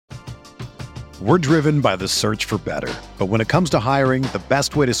We're driven by the search for better. But when it comes to hiring, the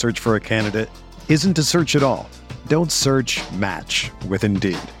best way to search for a candidate isn't to search at all. Don't search, match with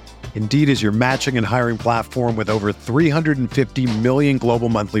Indeed. Indeed is your matching and hiring platform with over 350 million global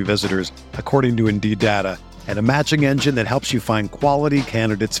monthly visitors, according to Indeed data, and a matching engine that helps you find quality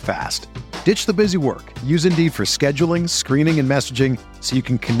candidates fast. Ditch the busy work. Use Indeed for scheduling, screening, and messaging so you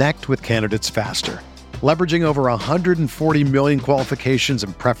can connect with candidates faster. Leveraging over 140 million qualifications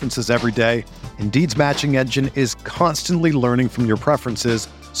and preferences every day, Indeed's matching engine is constantly learning from your preferences,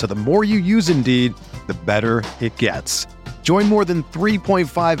 so the more you use Indeed, the better it gets. Join more than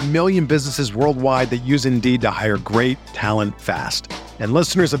 3.5 million businesses worldwide that use Indeed to hire great talent fast. And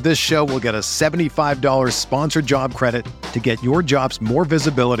listeners of this show will get a $75 sponsored job credit to get your jobs more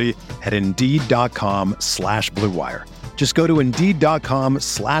visibility at Indeed.com/Blue Wire. Just go to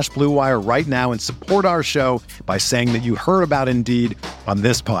Indeed.com/Blue Wire right now and support our show by saying that you heard about Indeed on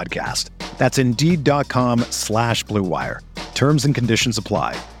this podcast. That's Indeed.com/Blue Wire. Terms and conditions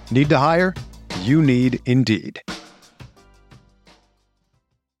apply. Need to hire? You need Indeed.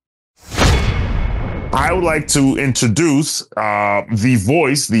 I would like to introduce the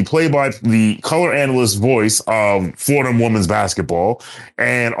color analyst voice of Fordham women's basketball,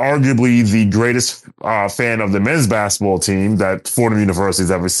 and arguably the greatest fan of the men's basketball team that Fordham University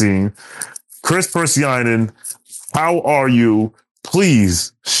has ever seen. Chris Persianen, how are you?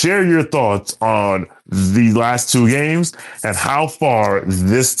 Please share your thoughts on the last two games and how far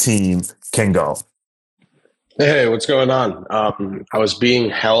this team can go. Hey, what's going on? I was being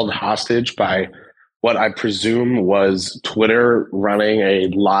held hostage by what I presume was Twitter running a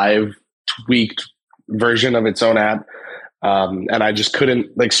live tweaked version of its own app. And I just couldn't,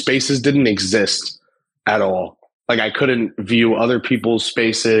 Spaces didn't exist at all. I couldn't view other people's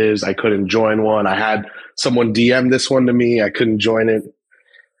spaces. I couldn't join one. I had someone DM this one to me. I couldn't join it.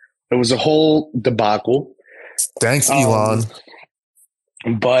 It was a whole debacle. Thanks, Elon.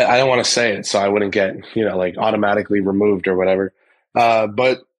 But I don't want to say it so I wouldn't get, automatically removed or whatever.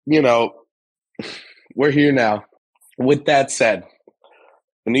 But we're here now. With that said,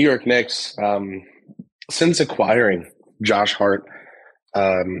 the New York Knicks, since acquiring Josh Hart,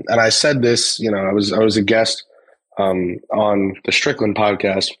 and I said this, I was a guest on the Strickland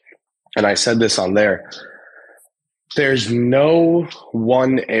podcast, and I said this on there. There's no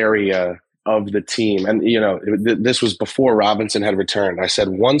one area of the team, and this was before Robinson had returned. I said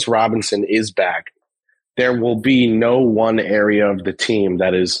once Robinson is back, there will be no one area of the team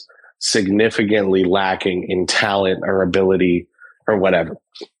that is significantly lacking in talent or ability or whatever.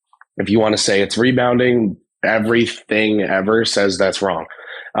 If you want to say it's rebounding, everything ever says that's wrong.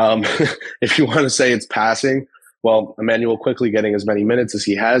 If you want to say it's passing, well, Emmanuel quickly getting as many minutes as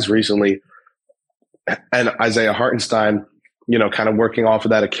he has recently, and Isaiah Hartenstein, kind of working off of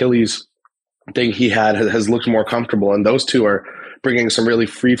that Achilles thing he had has looked more comfortable. And those two are bringing some really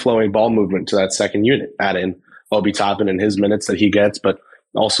free-flowing ball movement to that second unit. Add in Obi Toppin and his minutes that he gets, but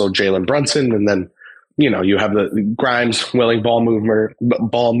also Jalen Brunson, and then you have the Grimes willing ball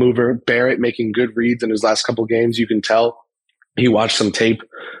mover Barrett making good reads in his last couple games. You can tell he watched some tape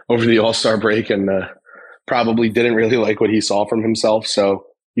over the All-Star break and probably didn't really like what he saw from himself. So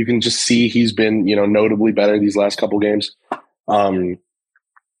you can just see he's been notably better these last couple games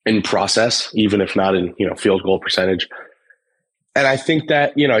in process, even if not in field goal percentage. And I think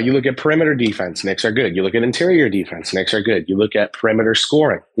that, you look at perimeter defense, Knicks are good. You look at interior defense, Knicks are good. You look at perimeter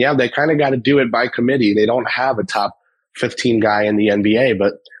scoring. Yeah, they kind of got to do it by committee. They don't have a top 15 guy in the NBA.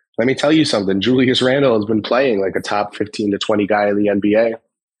 But let me tell you something. Julius Randle has been playing like a top 15 to 20 guy in the NBA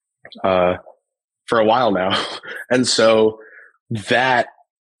for a while now. And so that,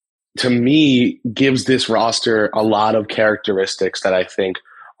 to me, gives this roster a lot of characteristics that I think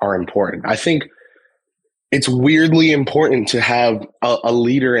are important. I think it's weirdly important to have a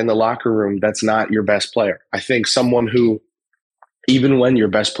leader in the locker room that's not your best player. I think someone who, even when your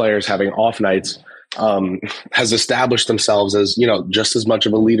best player is having off nights, has established themselves as, just as much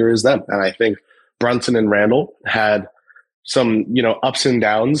of a leader as them. And I think Brunson and Randle had some, ups and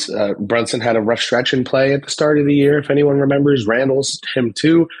downs. Brunson had a rough stretch in play at the start of the year, if anyone remembers. Randle's him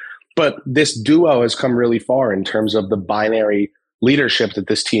too. But this duo has come really far in terms of the binary leadership that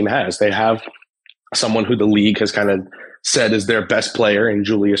this team has. They have someone who the league has kind of said is their best player in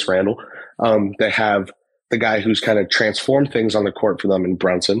Julius Randle. They have the guy who's kind of transformed things on the court for them in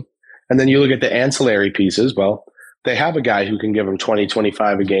Brunson. And then you look at the ancillary pieces. Well, they have a guy who can give them 20,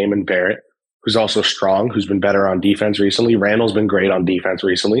 25 a game in Barrett, who's also strong, who's been better on defense recently. Randall's been great on defense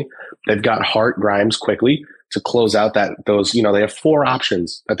recently. They've got Hart, Grimes quickly to close out those, they have four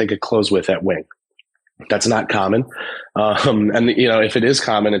options that they could close with at wing. That's not common. And, if it is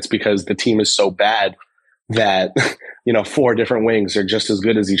common, it's because the team is so bad that, four different wings are just as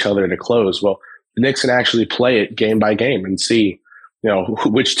good as each other to close. Well, the Knicks can actually play it game by game and see,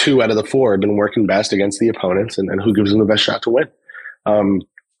 which two out of the four have been working best against the opponents and who gives them the best shot to win.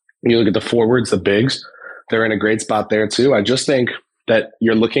 You look at the forwards, the bigs, they're in a great spot there too. I just think that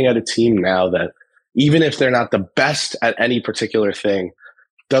you're looking at a team now that even if they're not the best at any particular thing,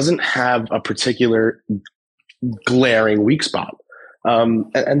 doesn't have a particular glaring weak spot.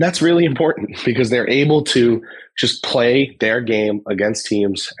 And that's really important because they're able to just play their game against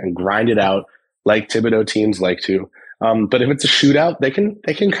teams and grind it out like Thibodeau teams like to. But if it's a shootout, they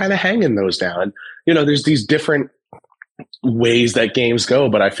can kind of hang in those down. And, there's these different ways that games go,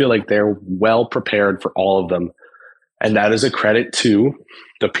 but I feel like they're well prepared for all of them. And that is a credit to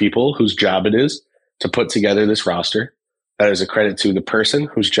the people whose job it is to put together this roster. That is a credit to the person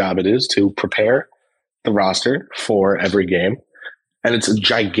whose job it is to prepare the roster for every game. And it's a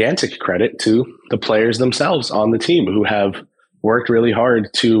gigantic credit to the players themselves on the team who have worked really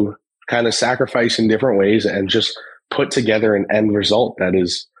hard to kind of sacrifice in different ways and just put together an end result that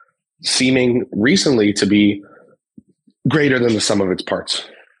is seeming recently to be greater than the sum of its parts.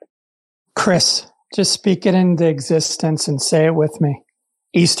 Chris, just speak it into existence and say it with me.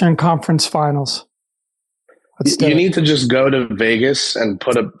 Eastern Conference Finals. You need to just go to Vegas and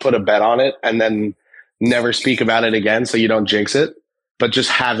put a bet on it and then never speak about it again so you don't jinx it, but just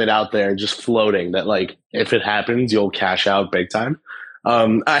have it out there just floating that, like, if it happens, you'll cash out big time.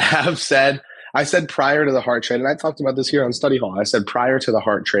 I said prior to the Hart trade, and I talked about this here on Study Hall, I said prior to the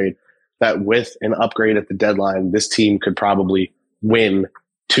Hart trade that with an upgrade at the deadline, this team could probably win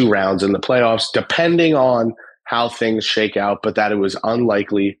 2 rounds in the playoffs, depending on how things shake out, but that it was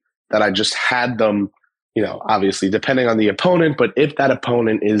unlikely, that I just had them, obviously depending on the opponent, but if that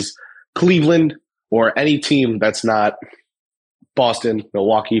opponent is Cleveland or any team that's not Boston,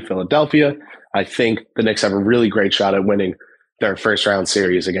 Milwaukee, Philadelphia, I think the Knicks have a really great shot at winning their first round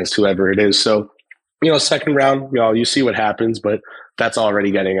series against whoever it is. So, second round, you see what happens, but that's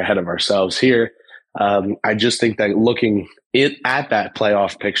already getting ahead of ourselves here. I just think that looking at that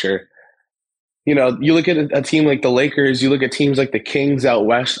playoff picture, you look at a team like the Lakers, you look at teams like the Kings out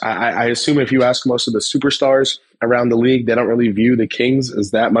west. I assume if you ask most of the superstars around the league, they don't really view the Kings as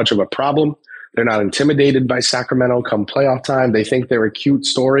that much of a problem. They're not intimidated by Sacramento come playoff time. They think they're a cute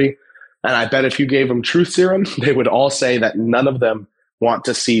story. And I bet if you gave them truth serum, they would all say that none of them want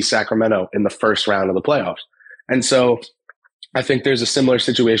to see Sacramento in the first round of the playoffs. And so I think there's a similar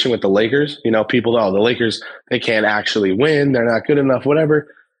situation with the Lakers. People, the Lakers, they can't actually win. They're not good enough, whatever.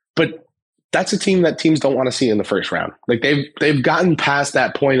 But that's a team that teams don't want to see in the first round. Like they've gotten past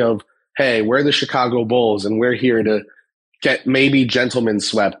that point of, hey, we're the Chicago Bulls and we're here to get maybe gentlemen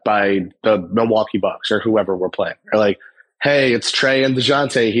swept by the Milwaukee Bucks or whoever we're playing. Or like, hey, it's Trey and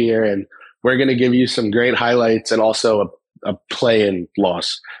DeJounte here and we're going to give you some great highlights and also a play-in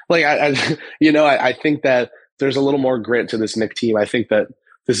loss. Like, I think that there's a little more grit to this Knicks team. I think that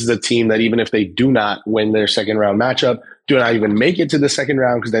this is a team that even if they do not win their second round matchup, do not even make it to the second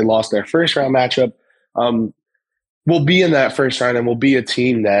round because they lost their first round matchup, will be in that first round and will be a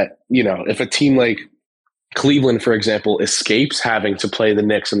team that, if a team like Cleveland, for example, escapes having to play the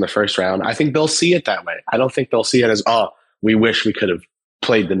Knicks in the first round, I think they'll see it that way. I don't think they'll see it as, we wish we could have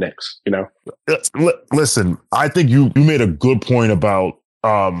played the Knicks, Listen, I think you made a good point about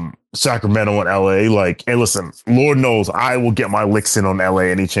Sacramento and LA. Like, and listen, Lord knows I will get my licks in on LA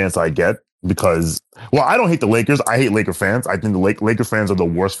any chance I get because, well, I don't hate the Lakers. I hate Laker fans. I think the Laker fans are the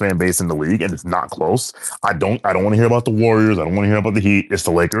worst fan base in the league, and it's not close. I don't want to hear about the Warriors. I don't want to hear about the Heat. It's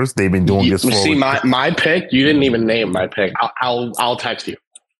the Lakers. They've been doing this for. See, my pick. You didn't even name my pick. I'll text you.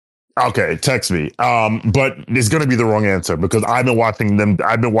 Okay, text me. But it's gonna be the wrong answer because I've been watching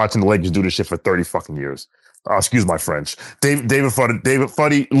the Lakers do this shit for 30 fucking years. Excuse my French. David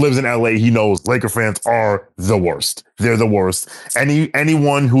Fuddy lives in LA. He knows Laker fans are the worst. They're the worst.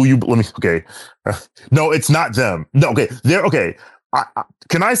 Anyone who okay. No, it's not them. No, okay. They're okay.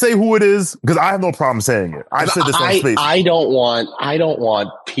 Can I say who it is? Because I have no problem saying it. I've said this on space. I don't want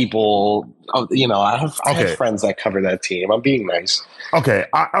people. I have friends that cover that team. I'm being nice. Okay.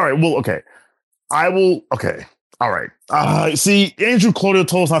 All right. Well, okay. I will. Okay. All right. See, Andrew Claudio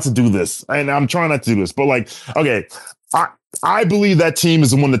told us not to do this, and I'm trying not to do this. But okay. I believe that team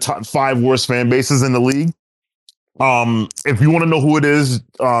is one of the top 5 worst fan bases in the league. If you want to know who it is,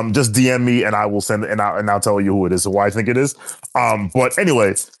 just DM me and I will send it and I'll tell you who it is and why I think it is. But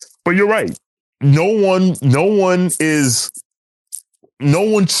anyway, but you're right. No one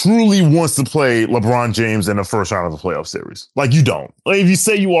truly wants to play LeBron James in the first round of the playoff series. Like, you don't. Like, if you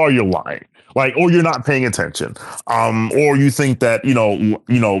say you are, you're lying. Like, or you're not paying attention, or you think that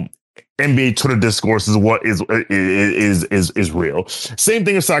NBA Twitter discourse is what is real. Same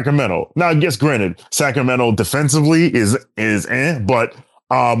thing as Sacramento. Now, yes, granted, Sacramento defensively is but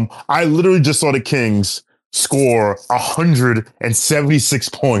I literally just saw the Kings score 176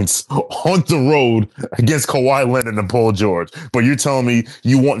 points on the road against Kawhi Leonard and Paul George. But you're telling me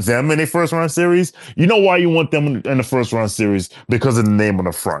you want them in a first round series? You know why you want them in the first round series? Because of the name on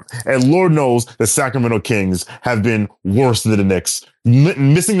the front. And Lord knows the Sacramento Kings have been worse than the Knicks.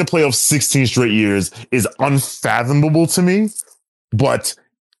 Missing the playoffs 16 straight years is unfathomable to me, but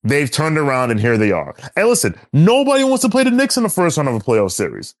they've turned around and here they are. And listen, nobody wants to play the Knicks in the first round of a playoff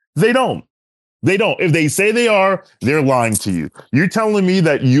series. They don't. They don't. If they say they are, they're lying to you. You're telling me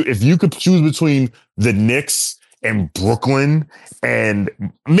that if you could choose between the Knicks and Brooklyn and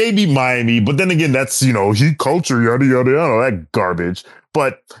maybe Miami, but then again, that's, Heat culture, yada, yada, yada, that garbage.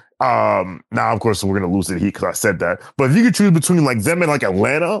 But now, of course, we're going to lose the Heat because I said that. But if you could choose between like them and like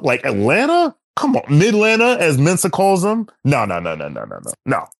Atlanta, come on, Mid-Atlanta, as Mensa calls them. No.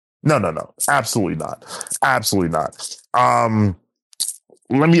 Absolutely not. Absolutely not.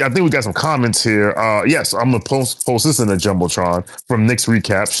 I think we got some comments here. Yes, I'm gonna post this in the Jumbotron from Knicks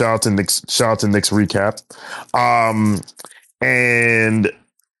Recap. Shout out to Knicks Recap. And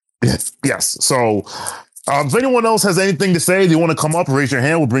yes, so if anyone else has anything to say, they want to come up, raise your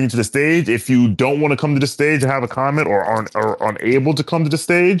hand. We'll bring you to the stage. If you don't want to come to the stage or have a comment or aren't unable to come to the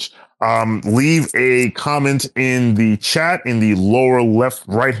stage, leave a comment in the chat in the lower left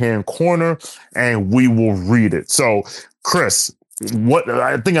right-hand corner, and we will read it. So, Chris, what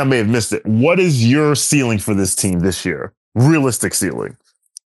I think I may have missed it. What is your ceiling for this team this year? Realistic ceiling.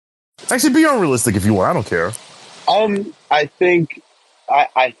 Actually, be unrealistic if you want. I don't care. I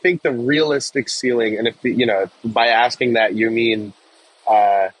think the realistic ceiling, and if by asking that you mean,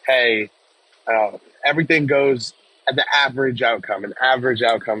 everything goes at the average outcome, an average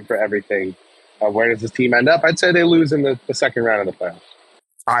outcome for everything. Where does this team end up? I'd say they lose in the second round of the playoffs.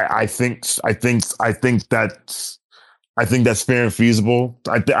 I think that's fair and feasible.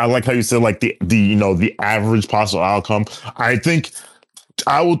 I like how you said like the average possible outcome. I think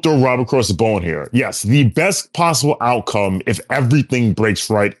I will throw Rob across the bone here. Yes, the best possible outcome, if everything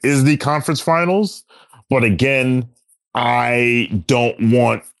breaks right, is the conference finals. But again, I don't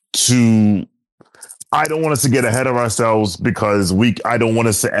want us to get ahead of ourselves because I don't want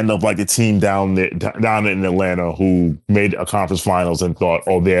us to end up like the team down in Atlanta who made a conference finals and thought,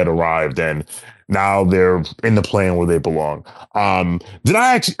 oh, they had arrived and now they're in the plane where they belong. Did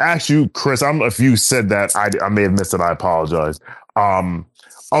I actually ask you, Chris? If you said that, I may have missed it. I apologize.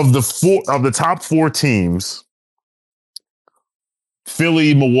 Of the top four teams,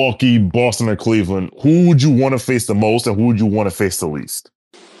 Philly, Milwaukee, Boston, or Cleveland, who would you want to face the most, and who would you want to face the least?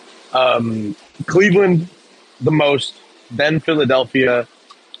 Cleveland the most, then Philadelphia,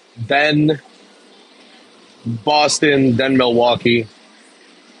 then Boston, then Milwaukee.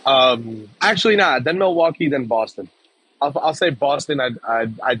 Then Milwaukee, then Boston. I'll say Boston.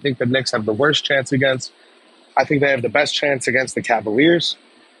 I think the Knicks have the worst chance against. I think they have the best chance against the Cavaliers.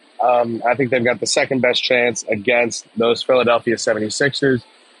 I think they've got the second best chance against those Philadelphia 76ers.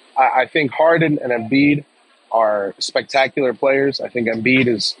 I think Harden and Embiid are spectacular players. I think Embiid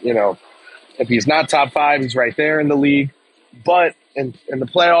is, if he's not top five, he's right there in the league. But in the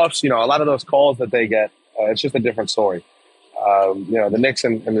playoffs, a lot of those calls that they get, it's just a different story. The Knicks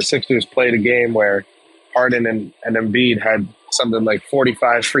and the Sixers played a game where Harden and Embiid had something like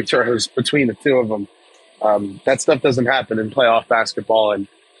 45 free throws between the two of them. That stuff doesn't happen in playoff basketball. And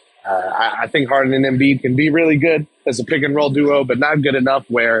I think Harden and Embiid can be really good as a pick and roll duo, but not good enough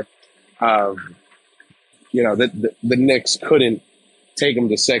where, the Knicks couldn't take them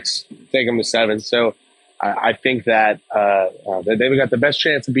to 6, take them to 7. So I think that they've got the best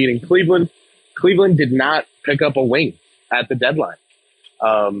chance of beating Cleveland. Cleveland did not pick up a wing at the deadline.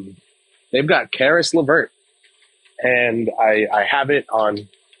 They've got Caris LeVert, and I have it on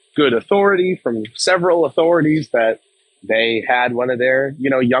good authority from several authorities that they had one of their,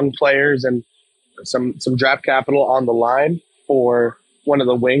 young players and some draft capital on the line for one of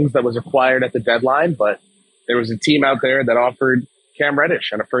the wings that was acquired at the deadline. But there was a team out there that offered Cam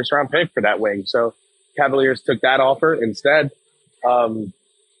Reddish and a first round pick for that wing. So Cavaliers took that offer instead. And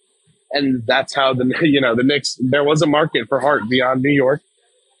that's how the Knicks, there was a market for Hart beyond New York.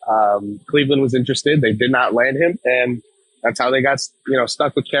 Cleveland was interested. They did not land him. And that's how they got,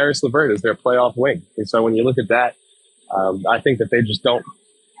 stuck with Caris LeVert as their playoff wing. And so when you look at that, I think that they just don't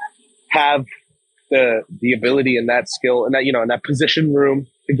have the ability and that skill and that, in that position room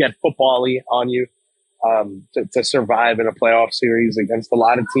to get football-y on you, to survive in a playoff series against a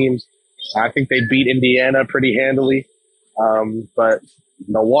lot of teams. I think they beat Indiana pretty handily. But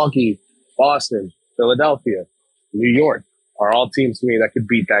Milwaukee, Boston, Philadelphia, New York are all teams to me that could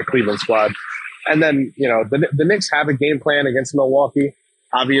beat that Cleveland squad. And then, the Knicks have a game plan against Milwaukee.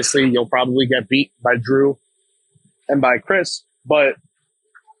 Obviously, you'll probably get beat by Drew and by Chris. But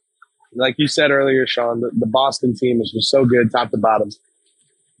like you said earlier, Sean, the Boston team is just so good top to bottom.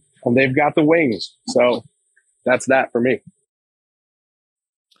 And they've got the wings. So that's that for me.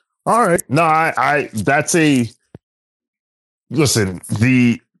 All right. No, listen,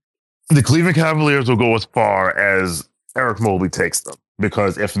 the Cleveland Cavaliers will go as far as Eric Mobley takes them,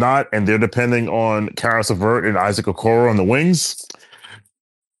 because if not, and they're depending on Karis LeVert and Isaac Okoro on the wings,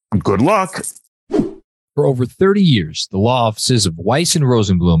 good luck. For over 30 years, the law offices of Weiss and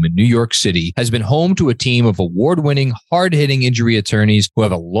Rosenblum in New York City has been home to a team of award-winning, hard-hitting injury attorneys who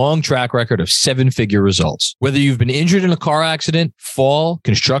have a long track record of seven-figure results. Whether you've been injured in a car accident, fall,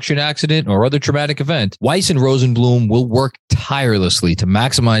 construction accident, or other traumatic event, Weiss and Rosenblum will work tirelessly to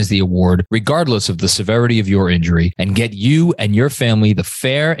maximize the award regardless of the severity of your injury and get you and your family the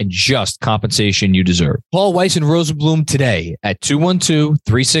fair and just compensation you deserve. Call Weiss and Rosenblum today at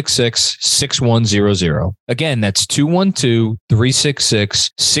 212-366-6100. Again, that's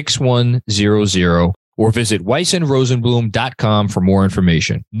 212-366-6100, or visit weissandrosenblum.com for more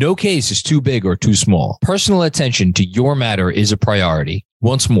information. No case is too big or too small. Personal attention to your matter is a priority.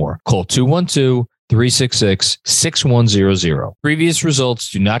 Once more, call 212-366-6100. Previous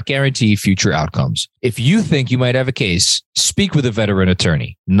results do not guarantee future outcomes. If you think you might have a case, speak with a veteran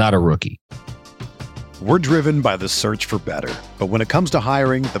attorney, not a rookie. We're driven by the search for better. But when it comes to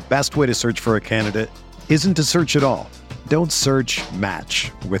hiring, the best way to search for a candidate isn't to search at all. Don't search,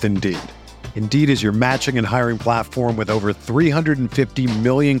 match with Indeed. Indeed is your matching and hiring platform with over 350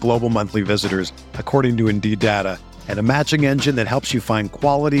 million global monthly visitors, according to Indeed data, and a matching engine that helps you find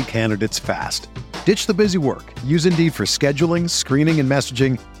quality candidates fast. Ditch the busy work. Use Indeed for scheduling, screening, and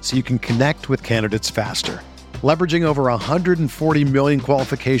messaging so you can connect with candidates faster. Leveraging over 140 million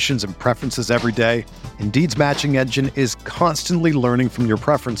qualifications and preferences every day, Indeed's matching engine is constantly learning from your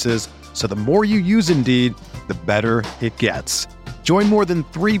preferences, so the more you use Indeed, the better it gets. Join more than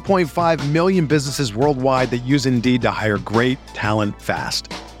 3.5 million businesses worldwide that use Indeed to hire great talent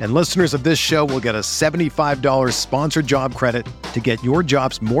fast. And listeners of this show will get a $75 sponsored job credit to get your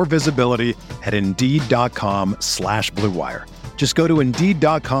jobs more visibility at Indeed.com/Blue Wire. Just go to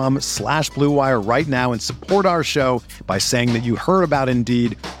Indeed.com/Blue Wire right now and support our show by saying that you heard about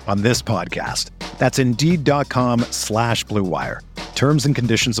Indeed on this podcast. That's Indeed.com/Blue Wire. Terms and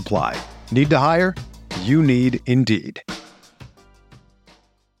conditions apply. Need to hire? You need Indeed.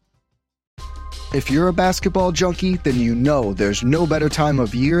 If you're a basketball junkie, then you know there's no better time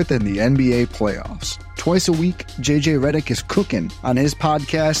of year than the NBA playoffs. Twice a week, JJ Redick is cooking on his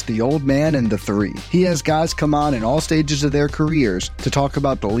podcast, The Old Man and the Three. He has guys come on in all stages of their careers to talk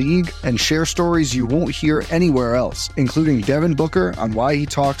about the league and share stories you won't hear anywhere else, including Devin Booker on why he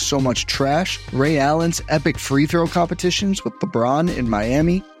talks so much trash, Ray Allen's epic free throw competitions with LeBron in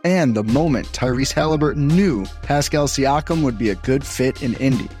Miami, and the moment Tyrese Halliburton knew Pascal Siakam would be a good fit in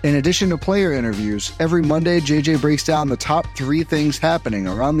Indy. In addition to player interviews, every Monday JJ breaks down the top 3 things happening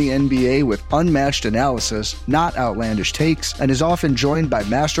around the NBA with unmatched analysis, not outlandish takes, and is often joined by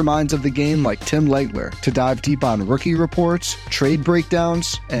masterminds of the game like Tim Legler to dive deep on rookie reports, trade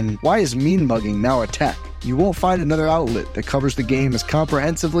breakdowns, and why is mean mugging now a tech? You won't find another outlet that covers the game as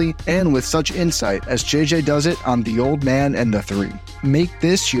comprehensively and with such insight as JJ does it on The Old Man and the Three. Make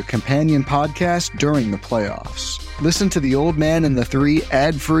this your companion podcast during the playoffs. Listen to The Old Man and the Three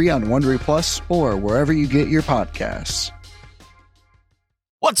ad-free on Wondery Plus or wherever you get your podcasts.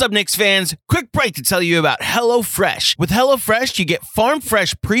 What's up, Knicks fans? Quick break to tell you about HelloFresh. With HelloFresh, you get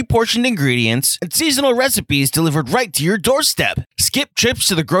farm-fresh, pre-portioned ingredients and seasonal recipes delivered right to your doorstep. Skip trips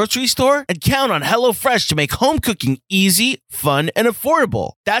to the grocery store and count on HelloFresh to make home cooking easy, fun, and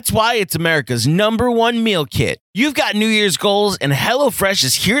affordable. That's why it's America's #1 meal kit. You've got New Year's goals, and HelloFresh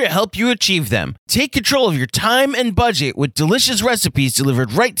is here to help you achieve them. Take control of your time and budget with delicious recipes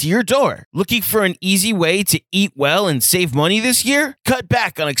delivered right to your door. Looking for an easy way to eat well and save money this year? Cut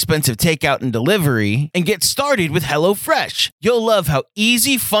back on expensive takeout and delivery and get started with HelloFresh. You'll love how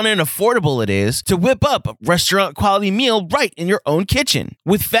easy, fun, and affordable it is to whip up a restaurant-quality meal right in your own kitchen.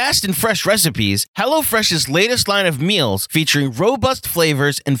 With fast and fresh recipes, HelloFresh's latest line of meals featuring robust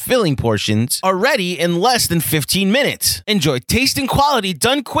flavors and filling portions are ready in less than 15 minutes. Enjoy taste and quality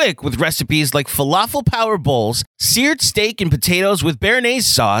done quick with recipes like falafel power bowls, seared steak and potatoes with béarnaise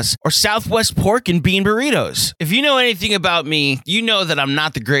sauce, or Southwest pork and bean burritos. If you know anything about me, you know that I'm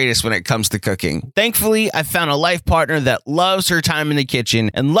not the greatest when it comes to cooking. Thankfully, I found a life partner that loves her time in the kitchen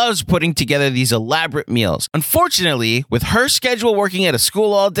and loves putting together these elaborate meals. Unfortunately, with her schedule working at a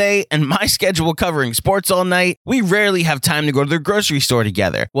school all day and my schedule covering sports all night, we rarely have time to go to the grocery store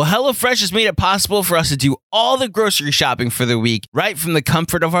together. Well, HelloFresh has made it possible for us to do all the grocery shopping for the week right from the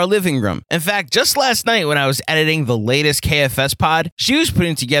comfort of our living room. In fact, just last night when I was editing the latest KFS pod, she was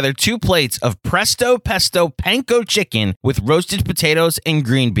putting together 2 plates of Presto Pesto Panko chicken with roasted potatoes and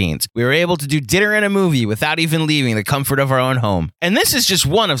green beans. We were able to do dinner and a movie without even leaving the comfort of our own home. And this is just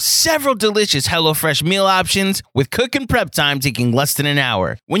one of several delicious HelloFresh meal options, with cook and prep time taking less than an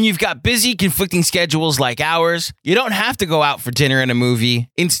hour. When you've got busy, conflicting schedules like ours, you don't have to go out for dinner and a movie.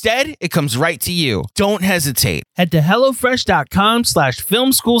 Instead, it comes right to you. Don't hesitate. Head to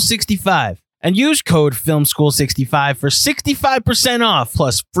HelloFresh.com/FilmSchool65 and use code FilmSchool65 for 65% off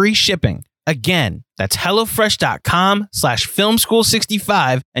plus free shipping. Again, that's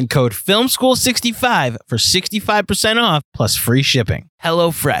HelloFresh.com/FilmSchool65 and code FilmSchool65 for 65% off plus free shipping.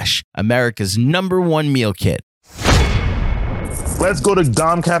 HelloFresh, America's #1 meal kit. Let's go to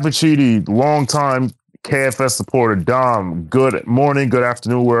Dom Cappuccini, longtime KFS supporter. Dom, good morning, good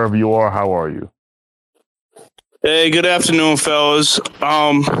afternoon, wherever you are. How are you? Hey, good afternoon, fellas.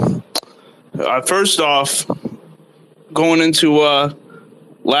 First off, going into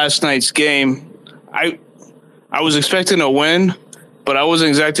last night's game, I was expecting a win, but I wasn't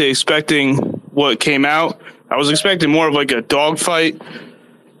exactly expecting what came out. I was expecting more of like a dogfight,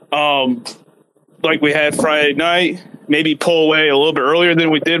 like we had Friday night. Maybe pull away a little bit earlier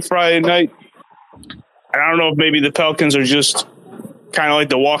than we did Friday night. I don't know if maybe the Pelicans are just kind of like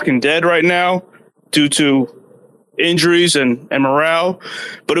the Walking Dead right now due to injuries and morale,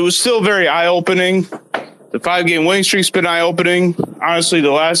 but it was still very eye-opening. The 5-game winning streak's been eye-opening. Honestly,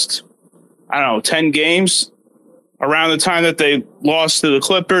 the last, 10 games around the time that they lost to the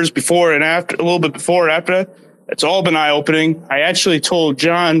Clippers, before and after, a little bit before and after that, it's all been eye-opening. I actually told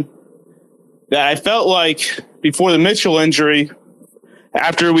John that I felt like before the Mitchell injury,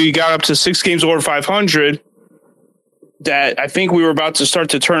 after we got up to 6 games over 500, that I think we were about to start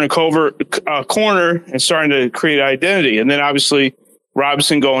to turn a corner and starting to create identity. And then obviously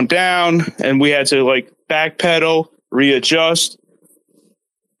Robinson going down, and we had to like backpedal, readjust.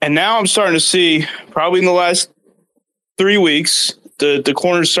 And now I'm starting to see, probably in the last 3 weeks, the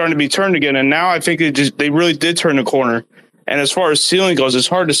corner's starting to be turned again. And now I think they really did turn the corner. And as far as ceiling goes, it's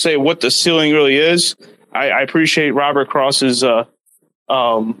hard to say what the ceiling really is. I appreciate Robert Cross's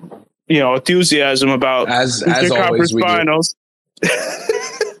enthusiasm about as always we finals.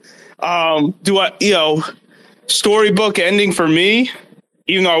 Storybook ending for me,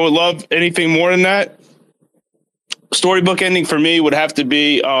 even though I would love anything more than that. Storybook ending for me would have to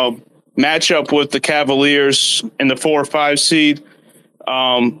be matchup with the Cavaliers in the 4 or 5 seed,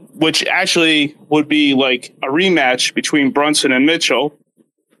 which actually would be like a rematch between Brunson and Mitchell.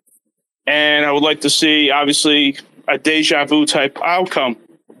 And I would like to see, obviously, a deja vu type outcome.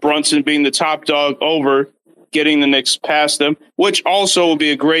 Brunson being the top dog over, getting the Knicks past them, which also would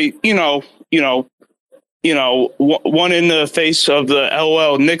be a great, one in the face of the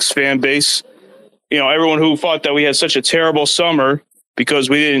LOL Knicks fan base. Everyone who thought that we had such a terrible summer because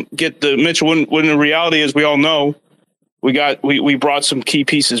we didn't get the Mitchell. When the reality is, we all know we brought some key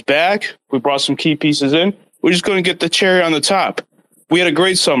pieces back. We brought some key pieces in. We're just going to get the cherry on the top. We had a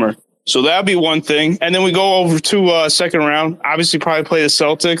great summer. So that'd be one thing. And then we go over to second round, obviously probably play the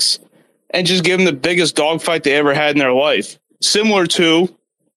Celtics and just give them the biggest dogfight they ever had in their life. Similar to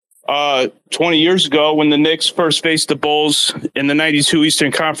 20 years ago when the Knicks first faced the Bulls in the 92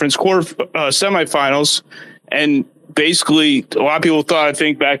 Eastern Conference semifinals. And basically a lot of people thought, I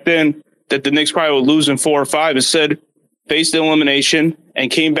think back then, that the Knicks probably would lose in 4 or 5. Instead, faced elimination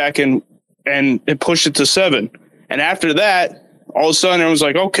and came back and pushed it to 7. And after that, all of a sudden, everyone's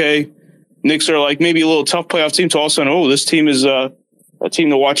like, okay, Knicks are like maybe a little tough playoff team. To all of a sudden, this team is a team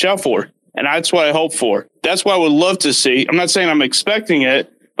to watch out for. And that's what I hope for. That's what I would love to see. I'm not saying I'm expecting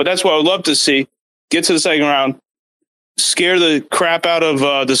it, but that's what I would love to see. Get to the second round, scare the crap out of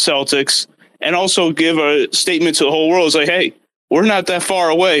the Celtics, and also give a statement to the whole world. It's like, hey, we're not that far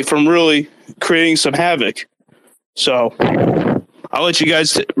away from really creating some havoc. So I'll let you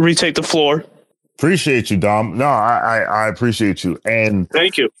guys retake the floor. Appreciate you, Dom. No, I appreciate you. And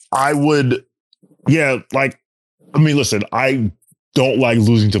thank you. listen, I don't like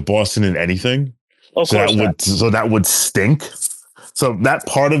losing to Boston in anything. So that would stink. So that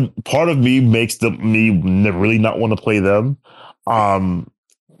part of me makes me really not want to play them.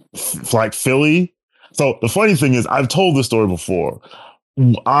 Like Philly. So the funny thing is, I've told this story before.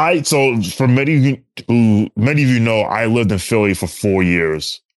 So for many of you know, I lived in Philly for 4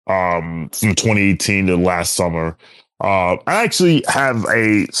 years, from 2018 to last summer. I actually have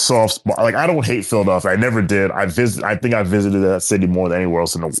a soft spot. Like, I don't hate Philadelphia. I never did. I think I visited that city more than anywhere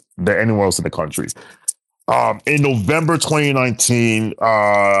else in the country. In November 2019,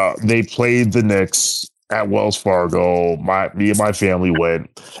 they played the Knicks at Wells Fargo. Me and my family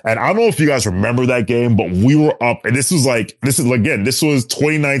went, and I don't know if you guys remember that game, but we were up, and this was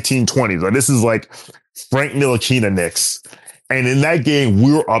 2019-20. Like, this is like Frank Ntilikina Knicks. And in that game,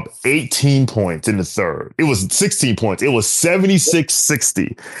 we were up 18 points in the third. It was 16 points. It was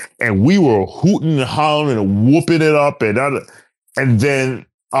 76-60. And we were hooting and hollering and whooping it up. And then,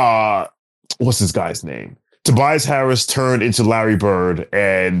 what's this guy's name? Tobias Harris turned into Larry Bird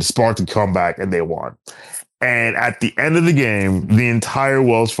and sparked a comeback, and they won. And at the end of the game, the entire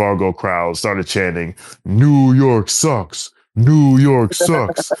Wells Fargo crowd started chanting, "New York sucks. New York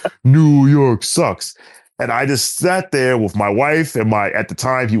sucks. New York sucks." And I just sat there with my wife and at the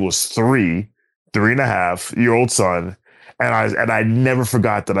time he was 3.5-year-old son. And I never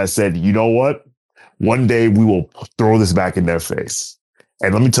forgot that I said, you know what? One day we will throw this back in their face.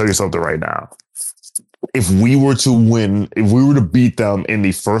 And let me tell you something right now. If we were to beat them in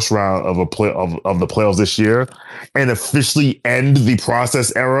the first round of the playoffs this year and officially end the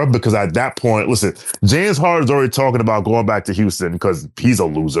process era, because at that point, listen, James Harden's already talking about going back to Houston because he's a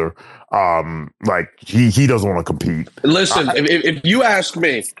loser. Like he doesn't want to compete. Listen, if you ask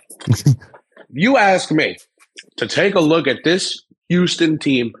me, to take a look at this Houston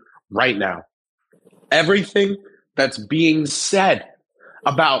team right now, everything that's being said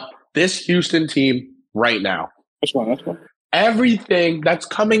about this Houston team right now. That's fine. Everything that's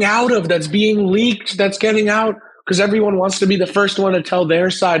coming out of, that's being leaked, that's getting out, because everyone wants to be the first one to tell their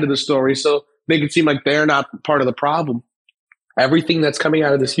side of the story so they can seem like they're not part of the problem. Everything that's coming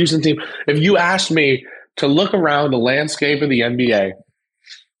out of this Houston team, if you asked me to look around the landscape of the NBA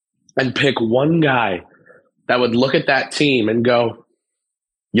and pick one guy that would look at that team and go,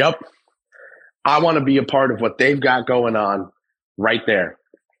 yep, I want to be a part of what they've got going on right there.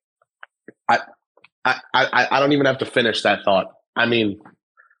 I don't even have to finish that thought. I mean,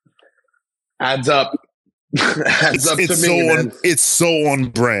 adds up. Adds up to me, man. It's so on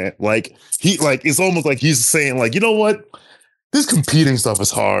brand. Like it's almost like he's saying, like, you know what? This competing stuff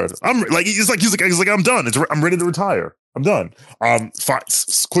is hard. He's like, I'm done. I'm ready to retire. I'm done.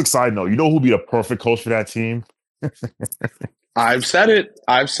 Quick side note. You know who'll be a perfect coach for that team? I've said it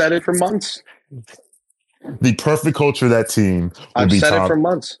for months. The perfect coach for that team would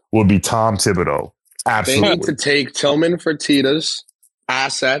be Tom Thibodeau. Absolutely. They need to take Tillman Fertitta's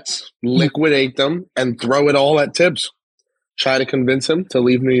assets, liquidate them, and throw it all at Tibbs. Try to convince him to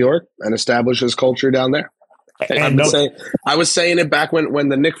leave New York and establish his culture down there. I was saying it back when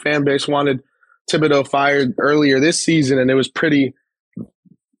the Knicks fan base wanted Thibodeau fired earlier this season, and it was pretty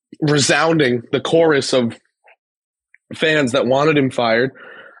resounding, the chorus of fans that wanted him fired.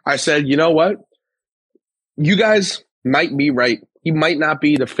 I said, you know what? You guys might be right. He might not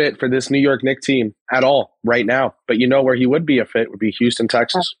be the fit for this New York Knicks team at all right now. But you know where he would be a fit would be Houston,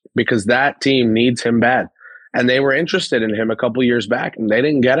 Texas, because that team needs him bad. And they were interested in him a couple years back, and they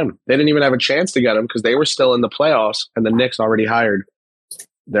didn't get him. They didn't even have a chance to get him because they were still in the playoffs, and the Knicks already hired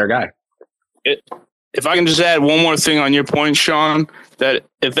their guy. If I can just add one more thing on your point, Sean, that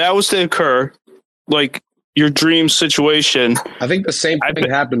if that was to occur, like your dream situation. I think the same thing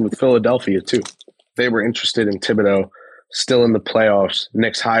happened with Philadelphia, too. They were interested in Thibodeau. Still in the playoffs.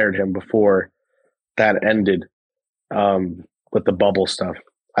 Knicks hired him before that ended with the bubble stuff.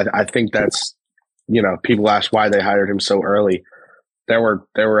 I think that's, people ask why they hired him so early. There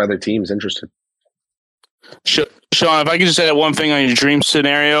were other teams interested. Sean, if I could just add one thing on your dream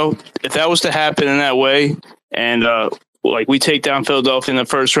scenario, if that was to happen in that way, and we take down Philadelphia in the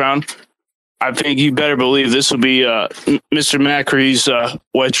first round, I think you better believe this will be Mr. Macri's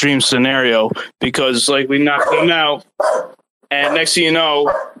wet dream scenario, because we knocked them out, and next thing you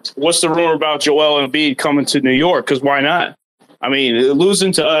know, what's the rumor about Joel Embiid coming to New York? Because why not? I mean,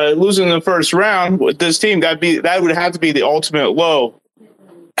 losing the first round with this team, that would have to be the ultimate low,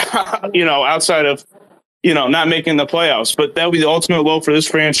 outside of not making the playoffs. But that would be the ultimate low for this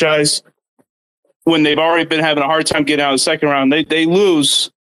franchise when they've already been having a hard time getting out of the second round. They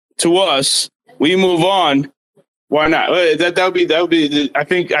lose to us, we move on. Why not? That would be. I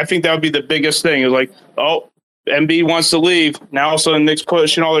think that would be the biggest thing. Is Embiid wants to leave. Now all of a sudden Knicks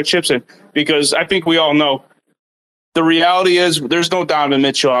pushing all their chips in, because I think we all know the reality is there's no Donovan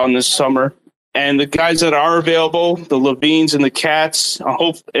Mitchell out in this summer. And the guys that are available, the Levines and the Cats, I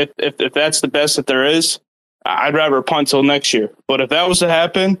hope if that's the best that there is, I'd rather punt till next year. But if that was to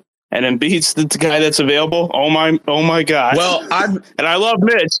happen and Embiid's the guy that's available, oh my God. Well, I love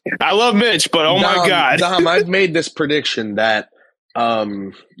Mitch, but my God. Dom, I've made this prediction that,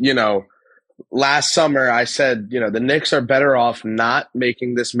 last summer I said, the Knicks are better off not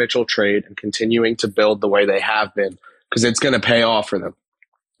making this Mitchell trade and continuing to build the way they have been, because it's going to pay off for them.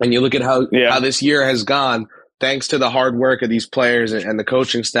 And you look at how this year has gone, thanks to the hard work of these players and the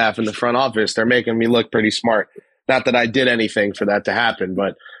coaching staff in the front office. They're making me look pretty smart. Not that I did anything for that to happen,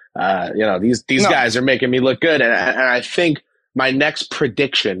 but these guys are making me look good. And I think my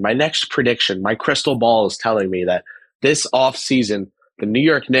crystal ball is telling me that this offseason, the New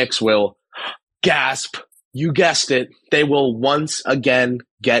York Knicks will gasp. You guessed it. They will once again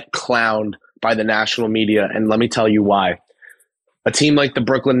get clowned by the national media. And let me tell you why. A team like the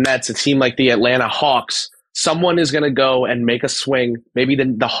Brooklyn Nets, a team like the Atlanta Hawks, someone is going to go and make a swing. Maybe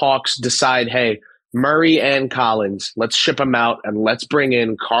the Hawks decide, hey, Murray and Collins, let's ship them out and let's bring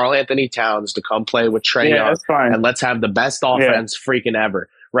in Karl Anthony Towns to come play with Trae Young, and let's have the best offense freaking ever,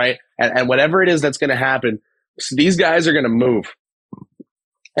 right? And whatever it is that's going to happen, these guys are going to move.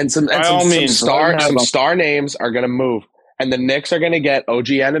 And some star names are going to move. And the Knicks are going to get OG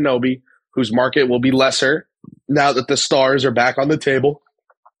Anunoby, whose market will be lesser now that the stars are back on the table.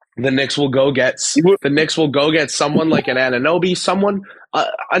 The Knicks will go get someone like an Anunoby,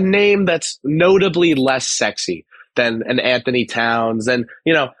 a name that's notably less sexy than an Anthony Towns. And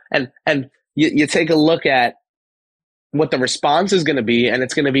you take a look at what the response is going to be, and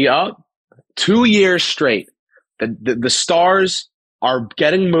it's going to be 2 years straight. The stars are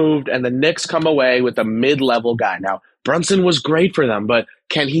getting moved, and the Knicks come away with a mid-level guy. Now, Brunson was great for them, but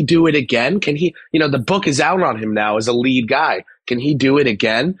can he do it again? Can he, the book is out on him now as a lead guy. Can he do it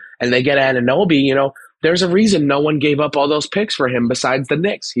again? And they get Anunoby, there's a reason no one gave up all those picks for him besides the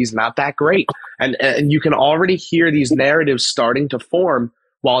Knicks. He's not that great. And you can already hear these narratives starting to form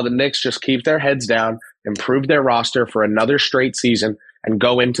while the Knicks just keep their heads down, improve their roster for another straight season, and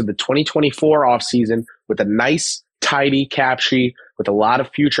go into the 2024 offseason with a nice, tidy cap sheet, with a lot of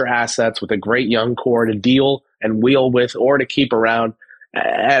future assets, with a great young core to deal and wheel with or to keep around.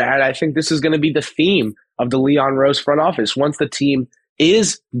 And I think this is going to be the theme of the Leon Rose front office. Once the team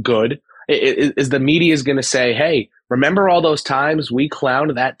is good, is the media is going to say, hey, remember all those times we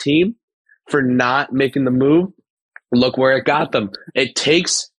clowned that team for not making the move? Look where it got them. It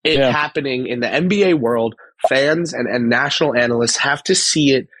takes it happening in the NBA world. Fans and national analysts have to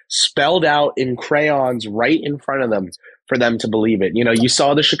see it spelled out in crayons right in front of them for them to believe it. You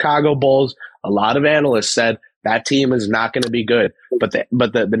saw the Chicago Bulls. A lot of analysts said that team is not going to be good. But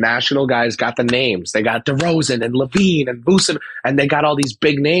the national guys got the names. They got DeRozan and Levine and Vucevic, and they got all these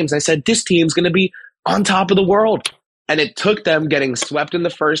big names. I said, this team's going to be on top of the world. And it took them getting swept in the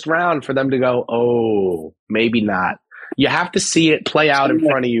first round for them to go, oh, maybe not. You have to see it play out in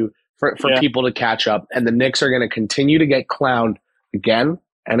front of you for people to catch up. And the Knicks are going to continue to get clowned again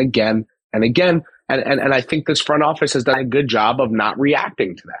and again and again. And I think this front office has done a good job of not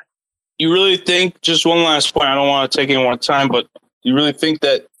reacting to that. You really think, just one last point, I don't want to take any more time, but you really think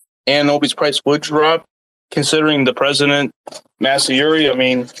that Anunoby's price would drop, considering the president, Masai? I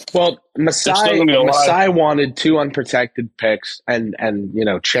mean, well, Masai wanted 2 unprotected picks and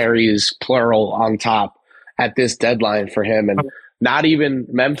cherries, plural, on top at this deadline for him. And not even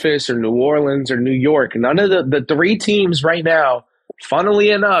Memphis or New Orleans or New York. None of the 3 teams right now, funnily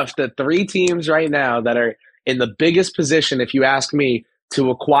enough, the 3 teams right now that are in the biggest position, if you ask me, to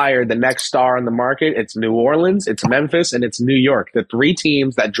acquire the next star on the market, it's New Orleans, it's Memphis, and it's New York. The 3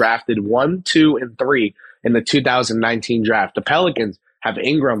 teams that drafted 1, 2, and 3 in the 2019 draft. The Pelicans have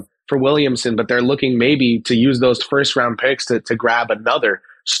Ingram for Williamson, but they're looking maybe to use those first-round picks to grab another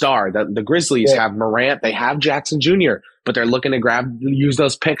star. The Grizzlies have Morant, they have Jackson Jr., but they're looking to use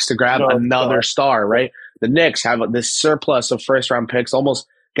those picks to grab another star, right? The Knicks have this surplus of first-round picks, almost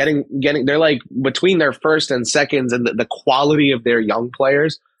getting they're like between their first and seconds and the quality of their young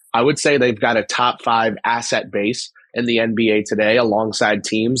players. I would say they've got a top 5 asset base in the NBA today, alongside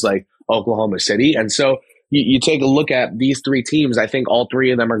teams like Oklahoma City. And so you take a look at these 3 teams, I think all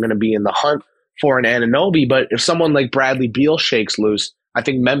 3 of them are going to be in the hunt for an Anunoby. But if someone like Bradley Beal shakes loose, I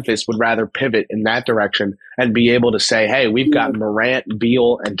think Memphis would rather pivot in that direction and be able to say, hey, we've got Morant,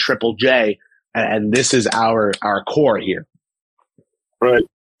 Beal, and Triple J, and this is our core here.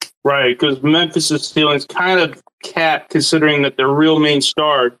 Right, because Memphis' ceiling is kind of capped, considering that their real main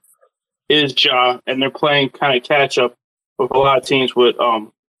star is Ja, and they're playing kind of catch up with a lot of teams with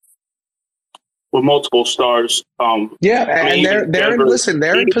multiple stars. And they're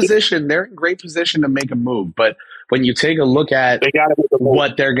in position. They're in great position to make a move. But when you take a look at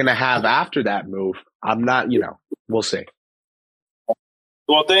what they're going to have after that move, I'm not. We'll see.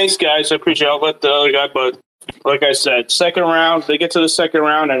 Well, thanks, guys. I appreciate it. I'll let the other guy, but like I said, second round, they get to the second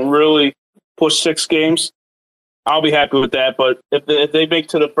round and really push 6 games. I'll be happy with that. But if they make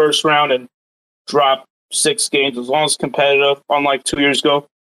to the first round and drop 6 games, as long as it's competitive, unlike 2 years ago,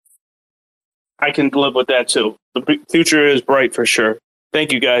 I can live with that too. The future is bright for sure.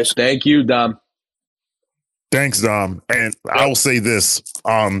 Thank you, guys. Thank you, Dom. Thanks, Dom. And I will say this.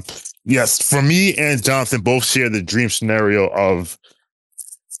 Yes, for me and Jonathan both share the dream scenario of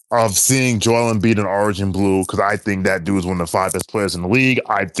seeing Joel Embiid in Origin Blue, because I think that dude is one of the 5 best players in the league.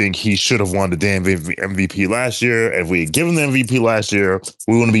 I think he should have won the damn MVP last year. If we had given the MVP last year,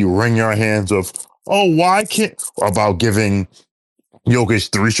 we wouldn't be wringing our hands of, why can't, about giving Jokic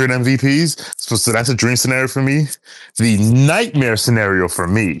 3 straight MVPs. So that's a dream scenario for me. The nightmare scenario for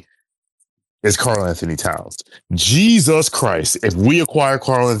me is Karl Anthony Towns. Jesus Christ. If we acquire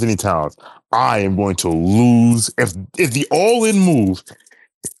Karl Anthony Towns, I am going to lose. If the all-in move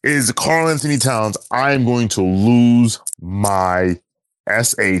is Karl Anthony Towns, I am going to lose my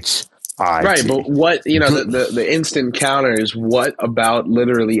SHIT. Right, but what, the instant counter is, what about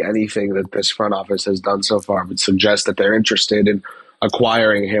literally anything that this front office has done so far would suggest that they're interested in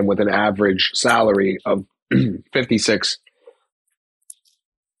acquiring him with an average salary of 56.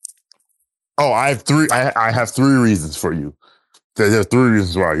 I have 3. I have 3 reasons for you. There are 3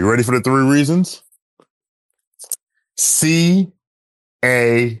 reasons why. You ready for the 3 reasons? CAA.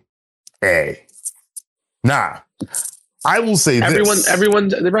 Nah. I will say this. Everyone,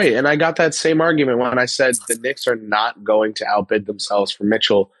 right. And I got that same argument when I said the Knicks are not going to outbid themselves for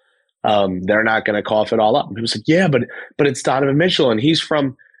Mitchell. They're not going to cough it all up. And people said, yeah, but it's Donovan Mitchell, and he's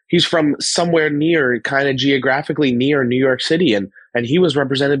from somewhere near, kind of geographically near New York City, and he was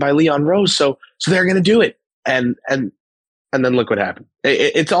represented by Leon Rose. So they're going to do it. And then look what happened.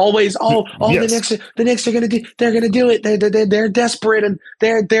 It's always yes. The Knicks are going to do. They're going to do it. They're desperate, and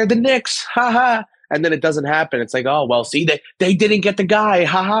they're the Knicks. Ha ha. And then it doesn't happen. It's like, oh well, see, they didn't get the guy.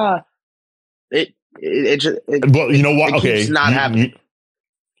 Ha ha. It but you know what? It's not happening.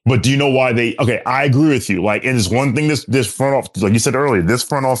 But do you know why they? Okay, I agree with you. Like, and it's one thing. This front office, like you said earlier, this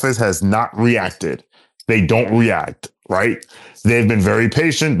front office has not reacted. They don't react, right? They've been very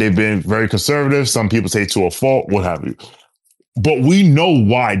patient. They've been very conservative. Some people say to a fault, what have you. But we know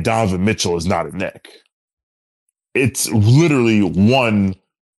why Donovan Mitchell is not a Knick. It's literally one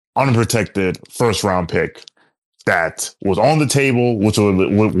unprotected first-round pick that was on the table, which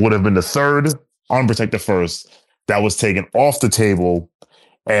would have been the 3rd unprotected first, that was taken off the table.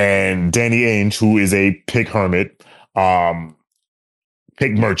 And Danny Ainge, who is a pick hermit,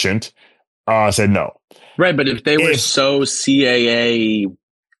 pick merchant, said no. Right, but if they were so CAA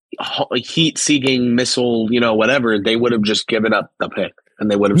heat-seeking missile, whatever, they would have just given up the pick, and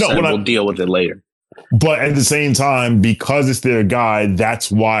they would have said, we'll deal with it later. But at the same time, because it's their guy,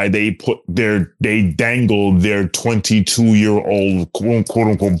 that's why they dangled their 22-year-old quote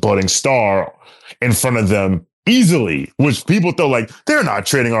unquote budding star in front of them easily, which people thought like they're not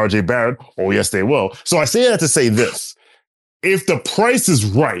trading RJ Barrett. Oh, yes, they will. So I say that to say this. If the price is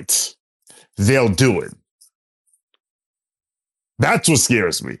right, they'll do it. That's what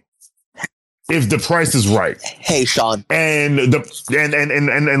scares me. If the price is right. Hey, Sean. And let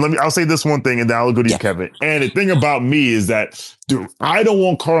me, I'll say this one thing and then I'll go to you, Kevin. And the thing about me is that, dude, I don't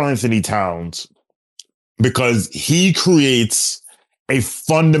want Karl Anthony Towns because he creates a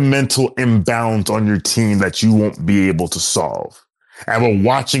fundamental imbalance on your team that you won't be able to solve. And we're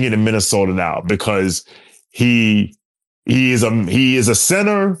watching it in Minnesota now because he is a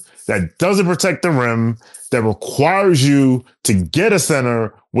center that doesn't protect the rim, that requires you to get a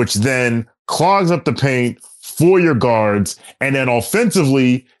center, which then clogs up the paint for your guards. And then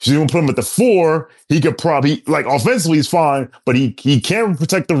offensively, if you're going to put him at the 4, he could probably, like, offensively he's fine, but he can't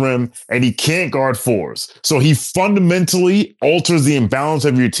protect the rim and he can't guard 4s. So he fundamentally alters the imbalance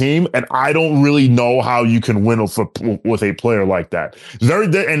of your team. And I don't really know how you can win with a player like that.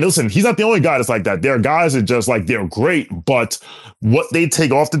 And listen, he's not the only guy that's like that. There are guys that just like, they're great, but what they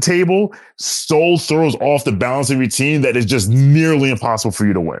take off the table so throws off the balance of your team that is just nearly impossible for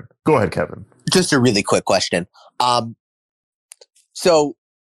you to win. Go ahead, Kevin. Just a really quick question. So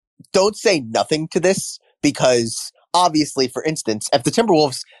don't say nothing to this because obviously, for instance, if the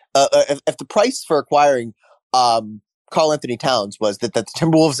Timberwolves, if the price for acquiring Karl Anthony Towns was that the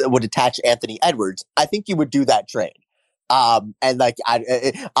Timberwolves would attach Anthony Edwards, I think you would do that trade. And like,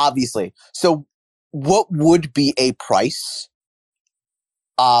 obviously. So what would be a price?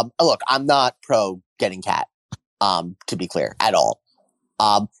 Look, I'm not pro getting Cat, to be clear, at all.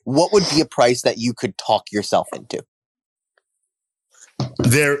 What would be a price that you could talk yourself into?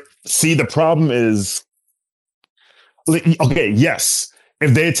 The problem is, okay, yes.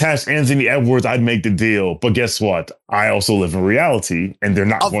 If they attached Anthony Edwards, I'd make the deal. But guess what? I also live in reality, and they're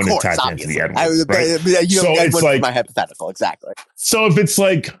not going to attach Anthony Edwards. Right? So it's like my hypothetical, exactly. So if it's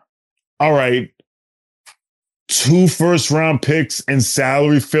like, all right, 2 first-round picks and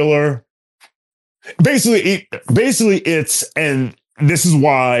salary filler, basically it's, and this is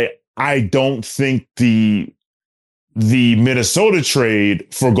why I don't think the Minnesota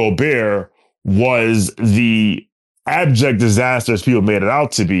trade for Gobert was the abject disaster as people made it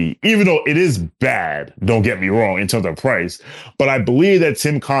out to be, even though it is bad, don't get me wrong, in terms of price. But I believe that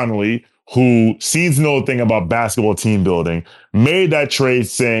Tim Connolly, who seems to know a thing about basketball team building, made that trade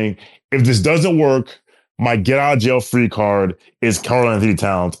saying, if this doesn't work, my get out of jail free card is Karl-Anthony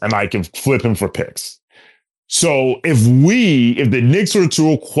Towns, and I can flip him for picks. So if the Knicks were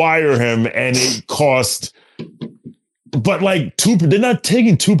to acquire him and it cost, but like they're not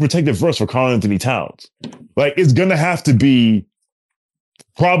taking 2 protected firsts for Karl-Anthony Towns. Like, it's going to have to be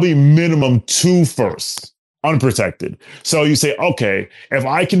probably minimum 2 firsts unprotected. So you say, okay, if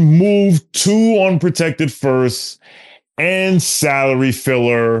I can move 2 unprotected firsts and salary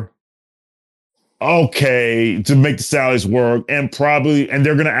filler, okay, to make the salaries work, and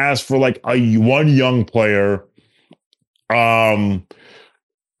they're going to ask for like one young player. I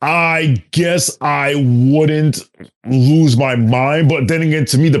guess I wouldn't lose my mind. But then again,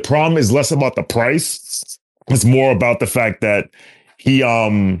 to me, the problem is less about the price. It's more about the fact that he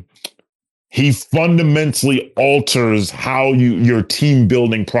fundamentally alters how your team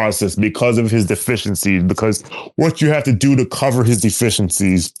building process because of his deficiencies, because what you have to do to cover his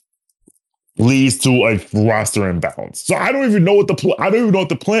deficiencies leads to a roster imbalance. So I don't even know what the plan. I don't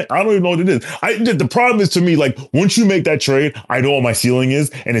even know what it is. The problem is, to me, like, once you make that trade, I know what my ceiling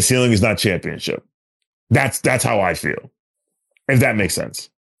is, and the ceiling is not championship. That's how I feel. If that makes sense.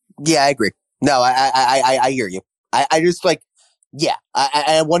 Yeah, I agree. No, I hear you. I just like, yeah.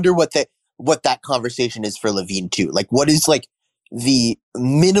 I wonder what that conversation is for LaVine too. Like, what is like the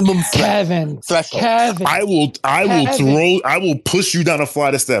minimum threshold? Kevin, I will push you down a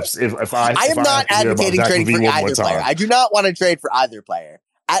flight of steps if I am not advocating trading for either player. I do not want to trade for either player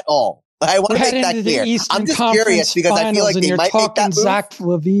at all. I want to make that clear. I'm just curious because I feel like they might make that move. Zach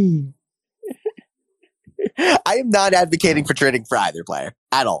LaVine. I am not advocating for trading for either player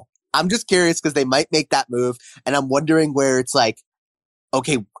at all. I'm just curious because they might make that move, and I'm wondering where it's like,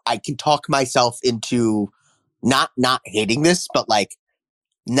 okay, I can talk myself into not hating this, but like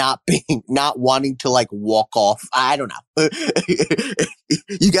not wanting to like walk off. I don't know.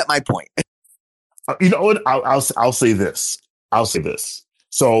 You get my point. You know what? I'll say this.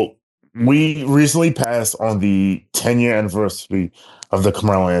 So we recently passed on the 10-year anniversary of the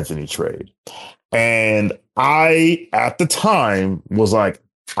Carmelo Anthony trade, and I at the time was like,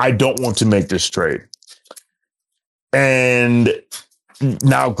 I don't want to make this trade. And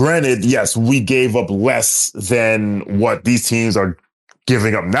now, granted, yes, we gave up less than what these teams are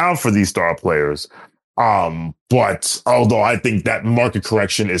giving up now for these star players. But although I think that market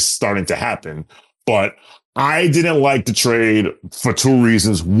correction is starting to happen, but I didn't like the trade for 2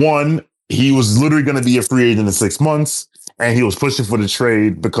 reasons. One, he was literally going to be a free agent in 6 months, and he was pushing for the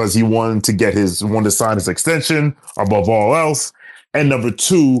trade because he wanted to sign his extension above all else. And number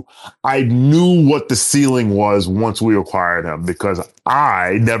 2, I knew what the ceiling was once we acquired him, because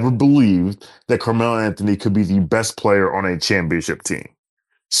I never believed that Carmelo Anthony could be the best player on a championship team.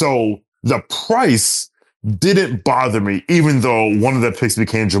 So the price didn't bother me, even though one of the picks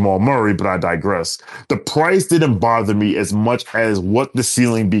became Jamal Murray, but I digress. The price didn't bother me as much as what the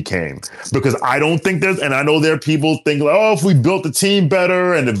ceiling became, because I don't think and I know there are people think, like, oh, if we built the team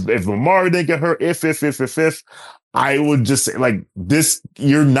better, and if Murray didn't get hurt, if, I would just say, like, this,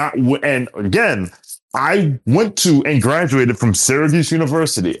 you're not, and again, I went to and graduated from Syracuse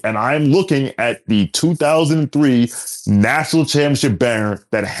University, and I'm looking at the 2003 National Championship banner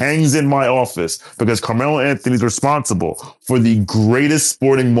that hangs in my office because Carmelo Anthony is responsible for the greatest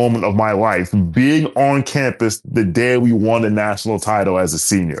sporting moment of my life, being on campus the day we won the national title as a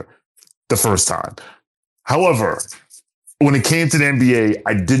senior, the first time. However, when it came to the NBA,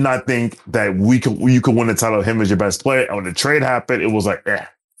 I did not think that you could win the title of him as your best player. And when the trade happened, it was like, eh.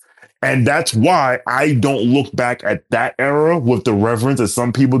 And that's why I don't look back at that era with the reverence that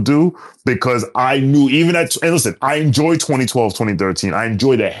some people do, because I knew and listen, I enjoyed 2012, 2013. I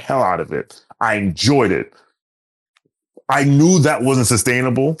enjoyed the hell out of it. I enjoyed it. I knew that wasn't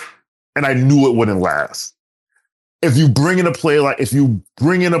sustainable, and I knew it wouldn't last. If you bring in a player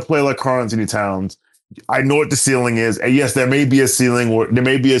like Karl Anthony Towns, I know what the ceiling is. And yes, there may be a ceiling where there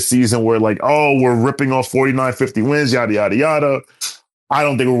may be a season where like, oh, we're ripping off 49, 50 wins, yada, yada, yada. I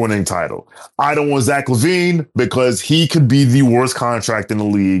don't think we're winning a title. I don't want Zach LaVine because he could be the worst contract in the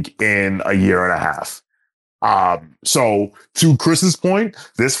league in a year and a half. So to Chris's point,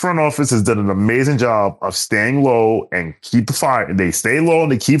 this front office has done an amazing job of staying low and keep firing. They stay low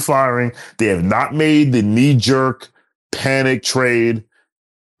and they keep firing. They have not made the knee-jerk panic trade,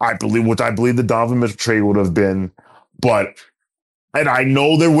 I believe the Donovan Mitchell trade would have been. And I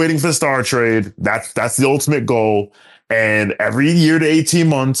know they're waiting for the star trade. That's the ultimate goal. And every year to 18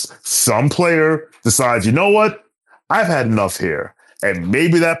 months, some player decides, you know what? I've had enough here. And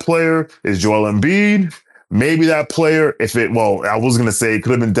maybe that player is Joel Embiid. Maybe that player, I was going to say it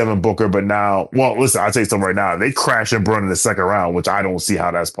could have been Devin Booker, but now, listen, I'll tell you something right now. They crash and burn in the second round, which I don't see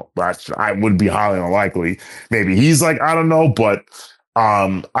how I would be highly unlikely. Maybe he's like, I don't know, but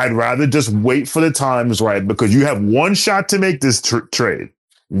I'd rather just wait for the times right, because you have one shot to make this trade.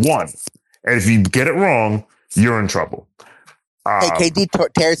 One. And if you get it wrong, you're in trouble. Hey, KD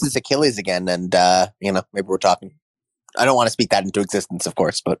tears his Achilles again, and, maybe we're talking. I don't want to speak that into existence, of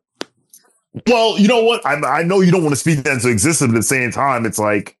course, but. Well, you know what? I know you don't want to speak that into existence, but at the same time, it's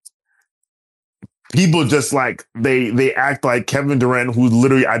like people just like they act like Kevin Durant, who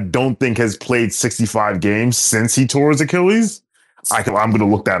literally I don't think has played 65 games since he tore his Achilles. I'm going to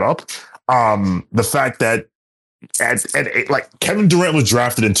look that up. The fact that like Kevin Durant was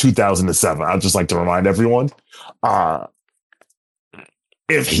drafted in 2007. I'd just like to remind everyone,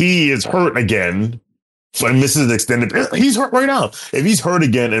 if he is hurt again. And misses an extended, he's hurt right now. If he's hurt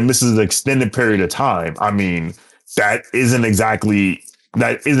again and misses an extended period of time, I mean, that isn't exactly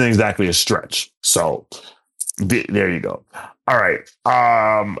a stretch. So there you go. All right.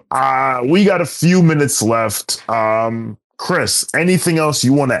 We got a few minutes left. Chris, anything else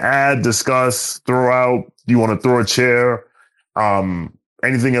you want to add, discuss, throw out? Do you want to throw a chair?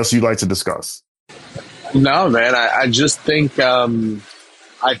 Anything else you'd like to discuss? No, man. I just think,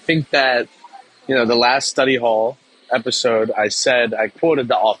 I think that, the last study hall episode, I quoted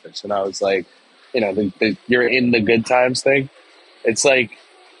The Office, and I was like, you're in the good times thing. It's like,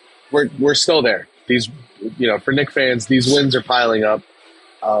 we're still there. These, for Knick fans, these wins are piling up.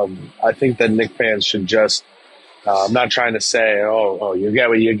 I think that Knick fans should just, I'm not trying to say, oh, you get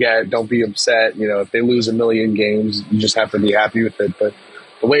what you get. Don't be upset. If they lose a million games, you just have to be happy with it. But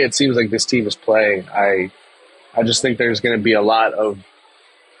the way it seems like this team is playing, I just think there's going to be a lot of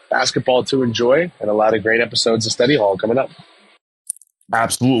basketball to enjoy and a lot of great episodes of Study Hall coming up.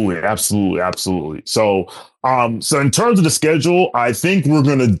 Absolutely. So in terms of the schedule, I think we're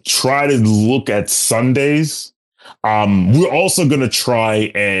going to try to look at Sundays. We're also going to try,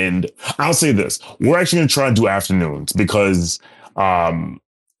 and I'll say this, we're actually going to try to do afternoons because 11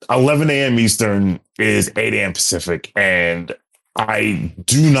 a.m. Eastern is 8 a.m. Pacific, and I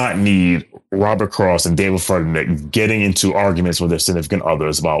do not need Robert Cross and David Frederick getting into arguments with their significant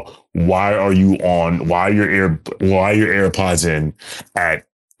others about why are your AirPods in at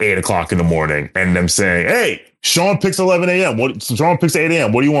 8 o'clock in the morning, and them saying, hey, Sean picks 11 a.m. Sean picks 8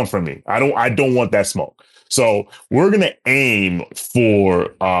 a.m. What do you want from me? I don't want that smoke. So we're going to aim for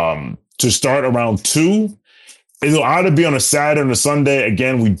to start around 2. It'll either be on a Saturday or a Sunday.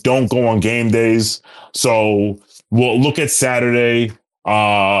 Again, we don't go on game days. So we'll look at Saturday.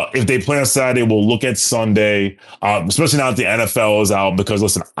 If they play on Saturday, we'll look at Sunday, especially now that the NFL is out, because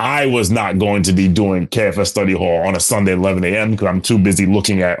listen, I was not going to be doing KFS Study Hall on a Sunday at 11 a.m. because I'm too busy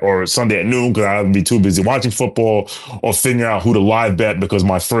or Sunday at noon because I would be too busy watching football or figuring out who to live bet because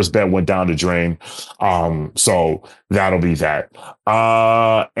my first bet went down the drain. So that'll be that.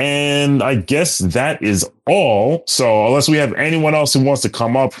 And I guess that is all. So unless we have anyone else who wants to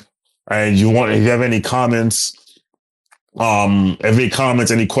come up and if you have any comments,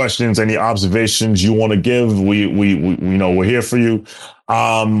 any questions, any observations you want to give, we we're here for you.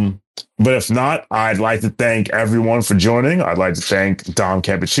 But if not, I'd like to thank everyone for joining. I'd like to thank Dom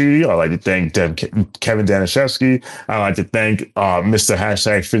Cappuccini. I'd like to thank Kevin Danishevsky. I'd like to thank Mr.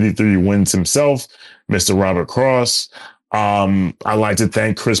 #53wins himself, Mr. Robert Cross. I'd like to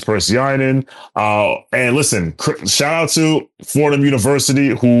thank Chris Persianen. And listen, shout out to Fordham University,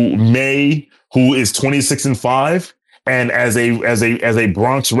 who is 26-5. And as a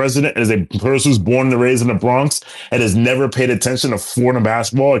Bronx resident, as a person who's born and raised in the Bronx, and has never paid attention to Fordham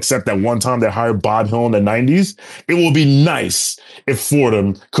basketball, except that one time they hired Bob Hill in the 90s, it will be nice if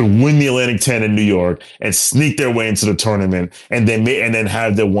Fordham could win the Atlantic 10 in New York and sneak their way into the tournament and then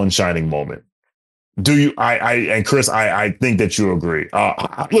have their one shining moment. Do you? And Chris, I think that you agree.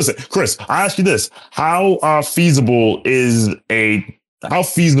 Listen, Chris, I ask you this: how feasible is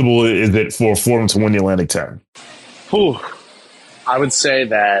it for Fordham to win the Atlantic 10? Whew. I would say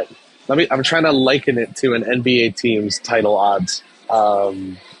that. I'm trying to liken it to an NBA team's title odds.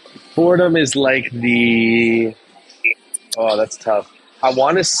 Fordham is like the. Oh, that's tough. I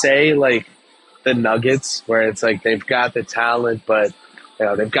want to say like the Nuggets, where it's like they've got the talent, but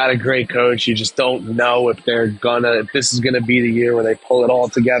they've got a great coach. You just don't know if if this is gonna be the year where they pull it all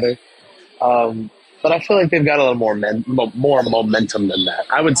together. But I feel like they've got a little more momentum than that.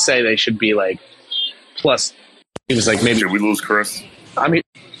 I would say they should be like plus. He was like maybe. Did we lose Chris? I mean,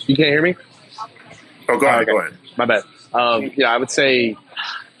 you can't hear me? Oh, go ahead. Okay. Go ahead. My bad. I would say,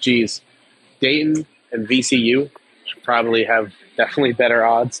 Dayton and VCU should probably have definitely better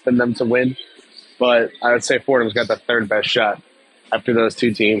odds than them to win. But I would say Fordham's got the third best shot after those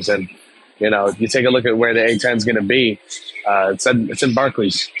two teams. And, you take a look at where the A-10 is going to be. It's in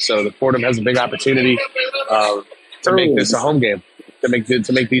Barclays. So the Fordham has a big opportunity to make this a home game, to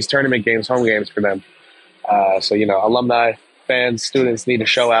make these tournament games home games for them. So, alumni, fans, students need to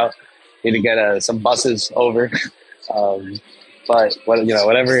show out, need to get some buses over. But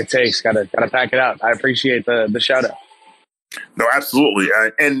whatever it takes, gotta pack it out. I appreciate the shout out. No, absolutely.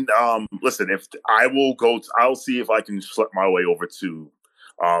 And listen, if I'll see if I can schlep my way over to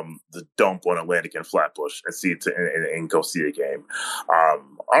the dump on Atlantic and Flatbush and see it and go see a game.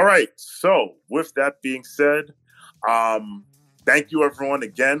 All right. So with that being said, thank you everyone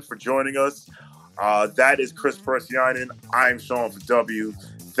again for joining us. That is Chris Persianen. I'm Sean for W.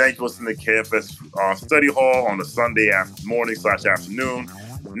 Thank you for listening to KFS Study Hall on a Sunday morning/afternoon.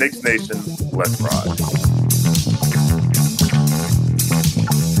 Knicks Nation, let's ride.